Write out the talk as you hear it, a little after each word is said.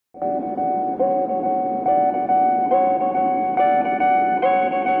Merry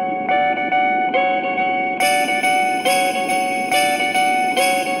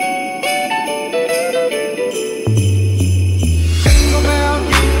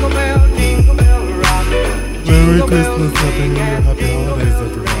Christmas, Happy New Year, Happy Holidays,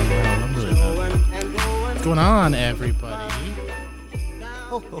 everyone. Wow, I'm really happy. What's going on, everybody?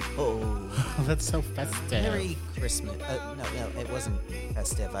 Ho, ho, ho. That's so festive. Merry Christmas. No, it wasn't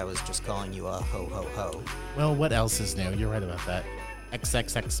festive. I was just calling you a ho, ho, ho. Well, what else is new? You're right about that.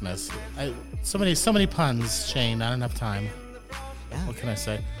 XXXmas. So many puns, Shane. Not enough time. Yeah. What can I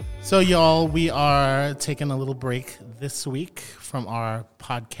say? So, y'all, we are taking a little break this week from our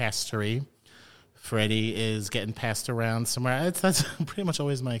podcastery. Freddie is getting passed around somewhere. That's pretty much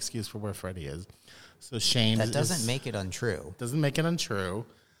always my excuse for where Freddie is. So Shane That doesn't make it untrue. Doesn't make it untrue.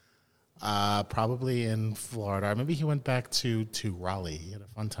 Probably in Florida. Or maybe he went back to Raleigh. He had a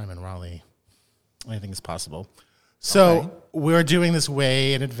fun time in Raleigh. Anything is possible. So Okay. We're doing this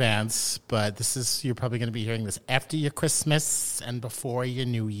way in advance, but you're probably going to be hearing this after your Christmas and before your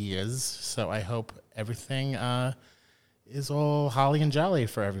New Year's. So I hope everything is all holly and jolly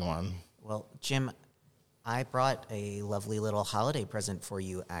for everyone. Well, Jim, I brought a lovely little holiday present for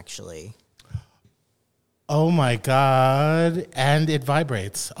you, actually. Oh, my God. And it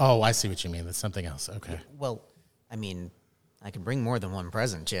vibrates. Oh, I see what you mean. That's something else. Okay. Well, I mean, I can bring more than one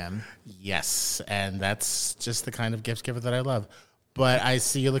present, Jim. Yes, and that's just the kind of gift giver that I love. But I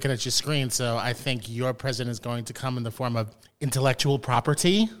see you looking at your screen, so I think your present is going to come in the form of intellectual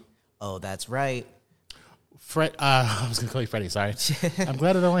property. Oh, that's right. I was going to call you Freddie, sorry. I'm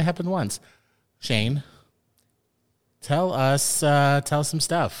glad it only happened once. Shane, tell us some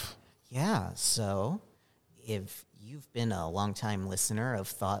stuff. Yeah, so if you've been a longtime listener of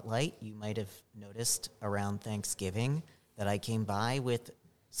Thoughtlight, you might have noticed around Thanksgiving that I came by with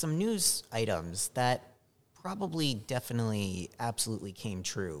some news items that probably, definitely, absolutely came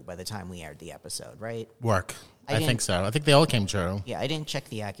true by the time we aired the episode, right? Work. I think so. I think they all came true. Yeah, I didn't check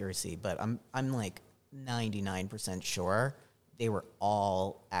the accuracy, but I'm like 99% sure they were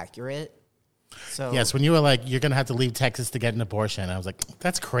all accurate. So Yes, when you were like, you're going to have to leave Texas to get an abortion, I was like,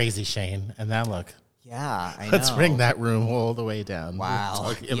 that's crazy, Shane. And now look. yeah, I know. Let's bring that room all the way down. Wow.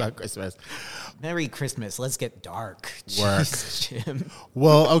 We're talking about Christmas. Merry Christmas. Let's get dark. Work. Jeez, Jim.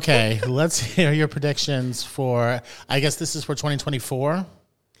 Well, okay. Let's hear your predictions for, I guess this is for 2024.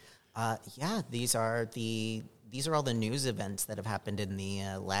 Yeah, these are all the news events that have happened in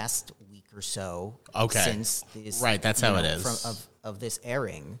the last week or so. Okay. Since this, Right, that's how it is. of this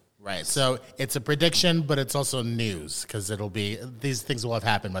airing. Right. So it's a prediction, but it's also news because these things will have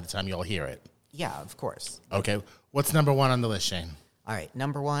happened by the time you all hear it. Yeah, of course. Okay. What's number one on the list, Shane? All right,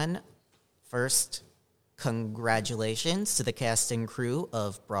 number one. First, congratulations to the cast and crew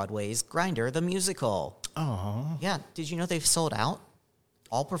of Broadway's Grinder, the musical. Oh. Yeah, did you know they've sold out?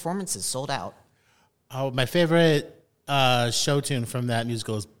 All performances sold out. Oh, my favorite show tune from that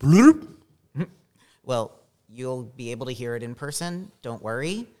musical is Bloop. Well, you'll be able to hear it in person. Don't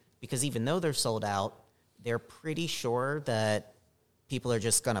worry, because even though they're sold out, they're pretty sure that people are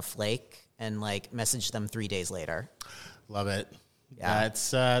just going to flake and like message them 3 days later. Love it. Yeah.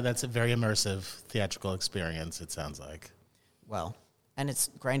 That's a very immersive theatrical experience, it sounds like. Well, and it's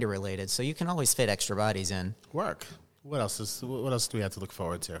Grinder related, so you can always fit extra bodies in. Work. What else do we have to look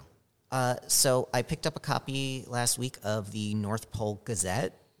forward to? So I picked up a copy last week of the North Pole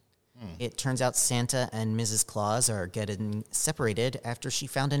Gazette. It turns out Santa and Mrs. Claus are getting separated after she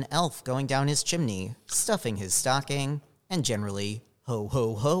found an elf going down his chimney, stuffing his stocking, and generally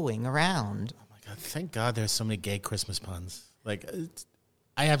ho-ho-hoing around. Oh, my God. Thank God there's so many gay Christmas puns. Like,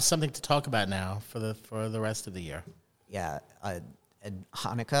 I have something to talk about now for the rest of the year. Yeah, and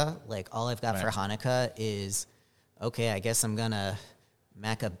Hanukkah, like all I've got for Hanukkah is, okay, I guess I'm going to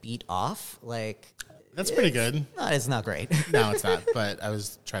mac a beat off. Like, That's pretty good. no, it's not great. No, it's not, but I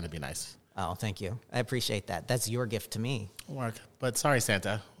was trying to be nice. Oh, thank you. I appreciate that. That's your gift to me. Work. But sorry,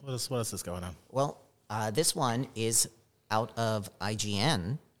 Santa. What else is going on? Well, this one is out of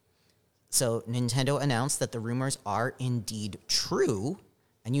IGN. So Nintendo announced that the rumors are indeed true.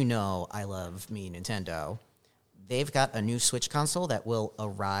 And you know I love me, Nintendo. They've got a new Switch console that will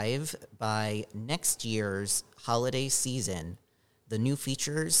arrive by next year's holiday season. The new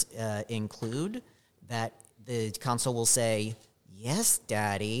features include that the console will say, "Yes,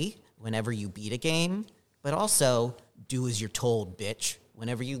 Daddy," whenever you beat a game, but also, "Do as you're told, bitch,"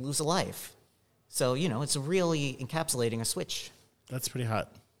 whenever you lose a life. So, you know, it's really encapsulating a Switch. That's pretty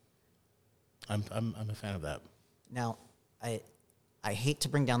hot. I'm a fan of that. Now, I hate to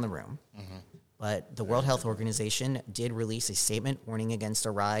bring down the room, But the World Health Organization did release a statement warning against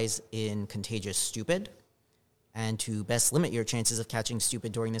a rise in contagious stupid. And to best limit your chances of catching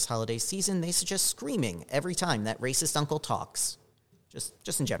stupid during this holiday season, they suggest screaming every time that racist uncle talks.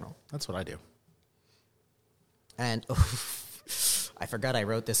 Just in general. That's what I do. And I forgot I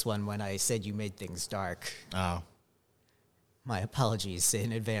wrote this one when I said you made things dark. Oh. My apologies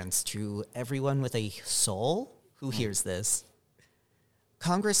in advance to everyone with a soul who hears this.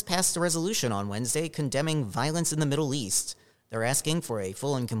 Congress passed a resolution on Wednesday condemning violence in the Middle East. They're asking for a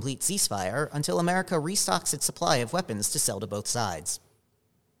full and complete ceasefire until America restocks its supply of weapons to sell to both sides.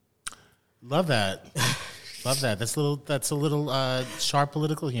 Love that. Love that. That's a little sharp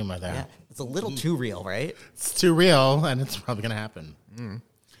political humor there. Yeah, it's a little too real, right? It's too real, and it's probably going to happen.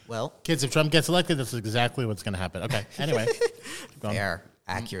 Well, Kids, if Trump gets elected, this is exactly what's going to happen. Okay, anyway. Keep going. fair,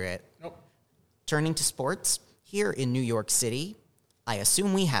 accurate. Nope. Turning to sports, here in New York City, I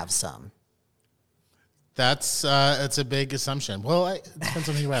assume we have some. That's a big assumption. Well, it depends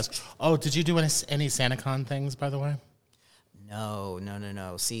on who you ask. Oh, did you do any SantaCon things, by the way? No.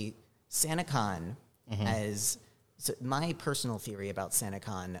 See, SantaCon as so my personal theory about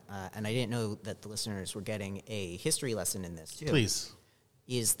SantaCon, and I didn't know that the listeners were getting a history lesson in this too. Please.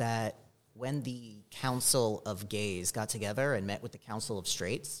 Is that when the Council of Gays got together and met with the Council of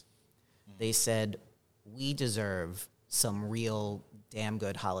Straights, they said, we deserve some real damn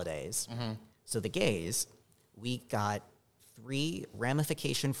good holidays. So the gays, we got 3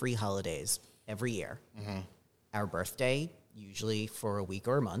 ramification-free holidays every year. Our birthday, usually for a week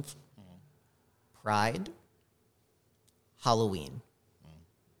or a month. Pride, Halloween.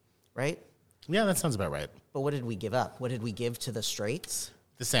 Right? Yeah, that sounds about right. But what did we give up? What did we give to the straights?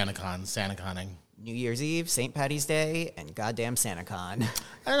 The SantaConing. New Year's Eve, St. Patty's Day, and goddamn SantaCon.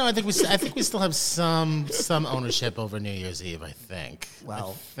 I don't know. I think we still have some ownership over New Year's Eve. I think.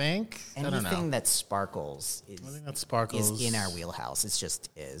 Well, I don't know. Anything that sparkles is in our wheelhouse. It just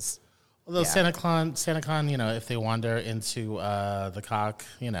is. Although SantaCon, you know, if they wander into the cock,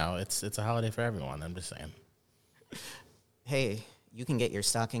 you know, it's a holiday for everyone. I'm just saying. Hey, you can get your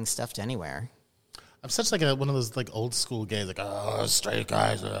stocking stuffed anywhere. I'm such like one of those like old school gays, like, oh, straight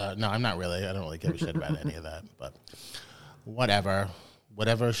guys. No, I'm not really. I don't really give a shit about any of that. But whatever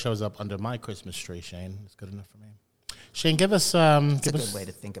shows up under my Christmas tree, Shane, is good enough for me. Shane, give us. It's a good way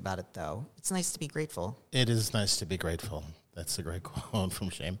to think about it, though. It's nice to be grateful. It is nice to be grateful. That's a great quote from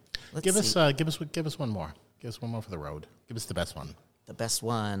Shane. Give us one more. Give us one more for the road. Give us the best one. The best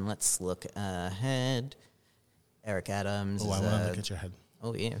one. Let's look ahead. Eric Adams. Oh, I want to look at your head.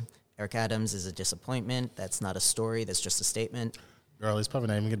 Oh yeah. Eric Adams is a disappointment. That's not a story. That's just a statement. Girl, he's probably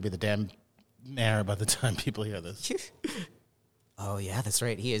not even going to be the damn mayor by the time people hear this. Oh, yeah, that's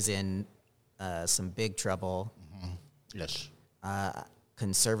right. He is in some big trouble. Yes.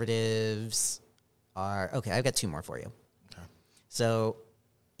 Conservatives are... Okay, I've got 2 more for you. Okay. So,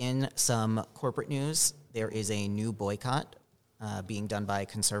 in some corporate news, there is a new boycott being done by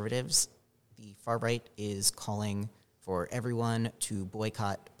conservatives. The far right is calling for everyone to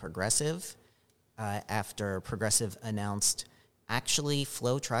boycott Progressive after Progressive announced, actually,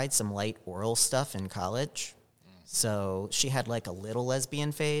 Flo tried some light oral stuff in college. So she had like a little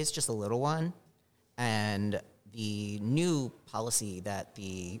lesbian phase, just a little one. And the new policy that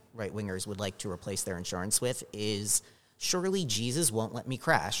the right-wingers would like to replace their insurance with is, surely Jesus won't let me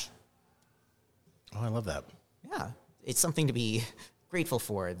crash. Oh, I love that. Yeah, it's something to be grateful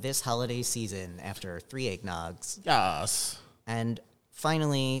for this holiday season after 3 eggnogs. Yes. And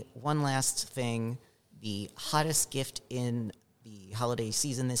finally, one last thing. The hottest gift in the holiday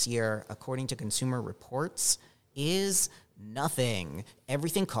season this year, according to Consumer Reports, is nothing.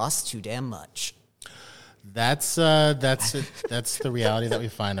 Everything costs too damn much. That's the reality that we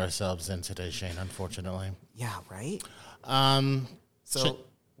find ourselves in today, Shane, unfortunately. Yeah, right? So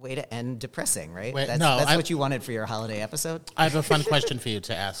way to end depressing, right? Wait, That's what you wanted for your holiday episode? I have a fun question for you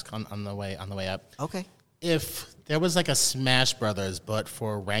to ask on the way up. Okay. If there was like a Smash Brothers, but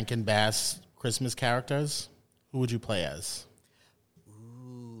for Rankin Bass Christmas characters, who would you play as?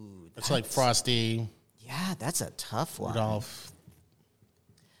 Ooh. It's like Frosty. Yeah, that's a tough one. Rudolph.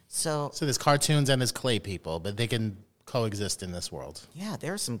 So there's cartoons and there's clay people, but they can coexist in this world. Yeah,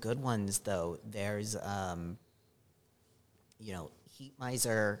 there are some good ones, though. There's, Heat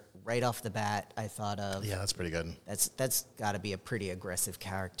Miser, right off the bat, I thought of. Yeah, that's pretty good. That's got to be a pretty aggressive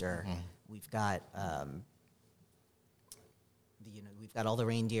character. Mm-hmm. We've got, we've got all the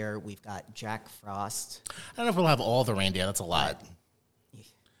reindeer. We've got Jack Frost. I don't know if we'll have all the reindeer. That's a lot.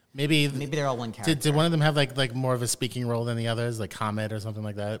 Maybe they're all one character. Did one of them have like more of a speaking role than the others, like Comet or something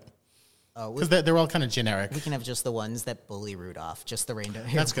like that? Because they're all kind of generic. We can have just the ones that bully Rudolph, just the reindeer.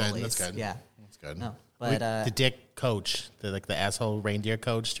 That's good. Bullies. That's good. Yeah. That's good. No, but the dick coach, the asshole reindeer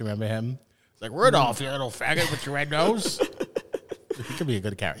coach. Do you remember him? It's like Rudolph, you little faggot with your red nose. He could be a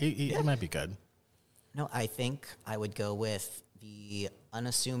good character. He might be good. No, I think I would go with the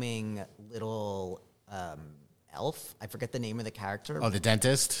unassuming little elf. I forget the name of the character. Oh, the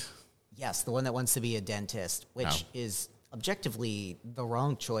dentist? Yes, the one that wants to be a dentist, which is objectively the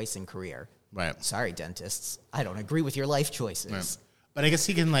wrong choice in career. Right. Sorry, dentists. I don't agree with your life choices. Right. But I guess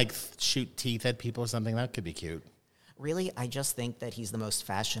he can, like, shoot teeth at people or something. That could be cute. Really, I just think that he's the most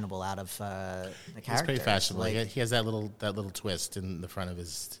fashionable out of the characters. He's pretty fashionable. Like, he has that little twist in the front of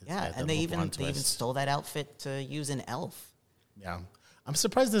his head, and they even stole that outfit to use an elf. Yeah. I'm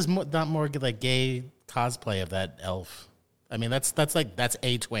surprised there's not more, like, gay cosplay of that elf. I mean, that's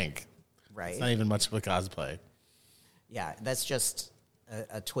a twink. Right. It's not even much of a cosplay. Yeah, that's just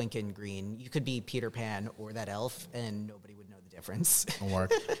a twink in green. You could be Peter Pan or that elf, and nobody would know the difference. It'll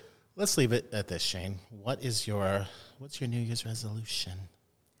work. Let's leave it at this, Shane. What's your New Year's resolution?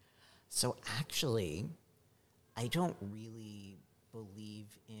 So actually, I don't really believe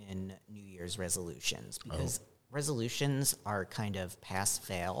in New Year's resolutions because resolutions are kind of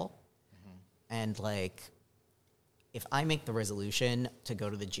pass-fail. Mm-hmm. And, like, if I make the resolution to go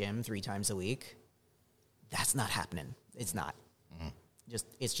to the gym 3 times a week, that's not happening. It's not. Mm-hmm.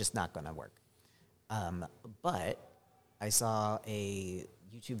 It's just not going to work. But I saw a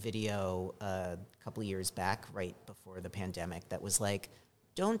YouTube video a couple of years back, right before the pandemic, that was like,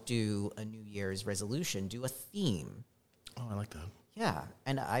 don't do a New Year's resolution, do a theme. Oh, I like that. Yeah,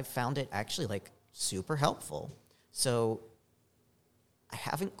 and I found it actually, like, super helpful. So I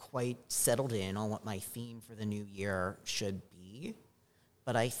haven't quite settled in on what my theme for the new year should be,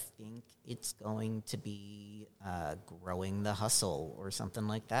 but I think it's going to be growing the hustle or something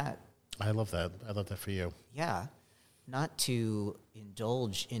like that. I love that. I love that for you. Yeah. Not to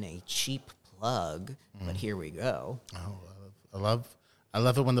indulge in a cheap plug, but here we go. Oh, I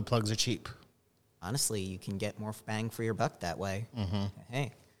love it when the plugs are cheap. Honestly, you can get more bang for your buck that way. Mm-hmm.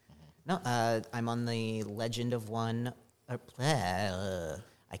 Hey. No, I'm on the Legend of One. I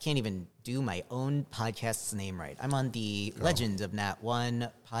can't even do my own podcast's name right. I'm on the Legend of Nat One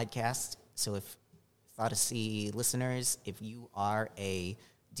podcast. So if Thotsy listeners, if you are a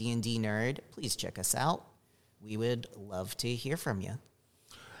D&D nerd, please check us out. We would love to hear from you.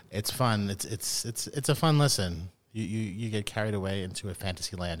 It's fun. It's a fun listen. You get carried away into a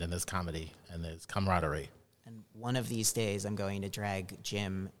fantasy land, and there's comedy and there's camaraderie. And one of these days, I'm going to drag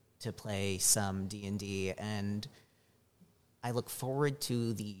Jim to play some D&D, and I look forward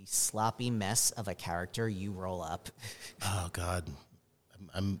to the sloppy mess of a character you roll up. Oh God,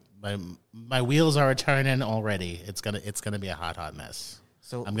 my wheels are turning already. It's gonna be a hot mess.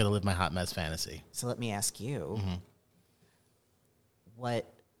 So I'm gonna live my hot mess fantasy. So let me ask you,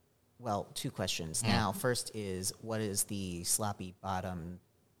 Well, 2 questions. Now, first is, what is the sloppy bottom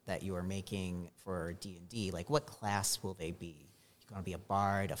that you are making for D&D? Like, what class will they be? You going to be a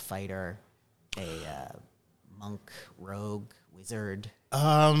bard, a fighter, a monk, rogue, wizard?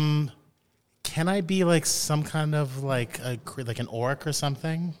 Can I be like some kind of like an orc or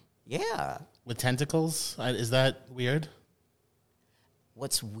something? Yeah. With tentacles? Is that weird?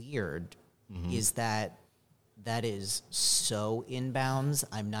 What's weird is that is so inbounds,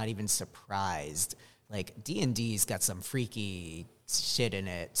 I'm not even surprised. Like, D&D's got some freaky shit in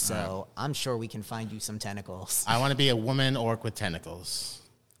it, so I'm sure we can find you some tentacles. I want to be a woman orc with tentacles.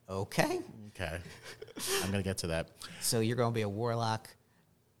 Okay. I'm going to get to that. So you're going to be a warlock.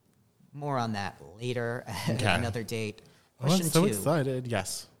 More on that later at another date. Question 2. I'm so excited.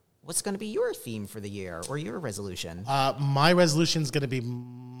 Yes. What's going to be your theme for the year or your resolution? My resolution is going to be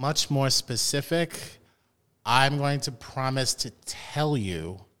much more specific. I'm going to promise to tell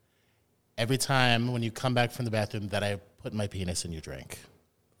you every time when you come back from the bathroom that I put my penis in your drink.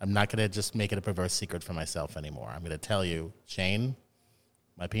 I'm not going to just make it a perverse secret for myself anymore. I'm going to tell you, Shane,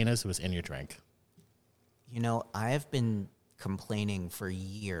 my penis was in your drink. You know, I have been complaining for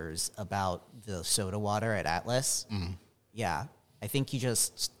years about the soda water at Atlas. Yeah, I think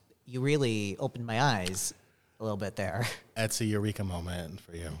you really opened my eyes a little bit there. That's a eureka moment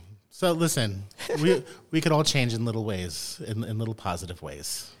for you. So listen, we could all change in little ways, in little positive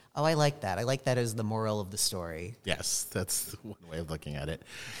ways. Oh, I like that. I like that as the moral of the story. Yes, that's one way of looking at it.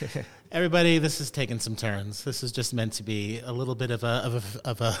 Everybody, this is taking some turns. This is just meant to be a little bit of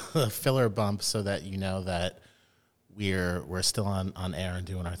a filler bump so that you know that we're still on air and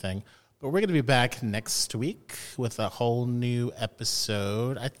doing our thing. But we're going to be back next week with a whole new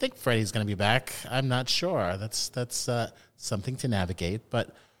episode. I think Freddie's going to be back. I'm not sure. That's something to navigate.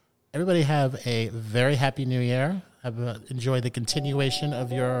 But everybody have a very happy new year. Enjoy the continuation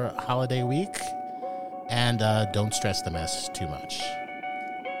of your holiday week, and don't stress the mess too much.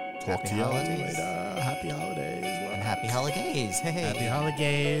 Talk to y'all later. Happy holidays. And happy HoliGays. Hey. Happy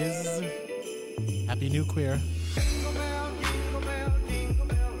HoliGays. Happy New Queer.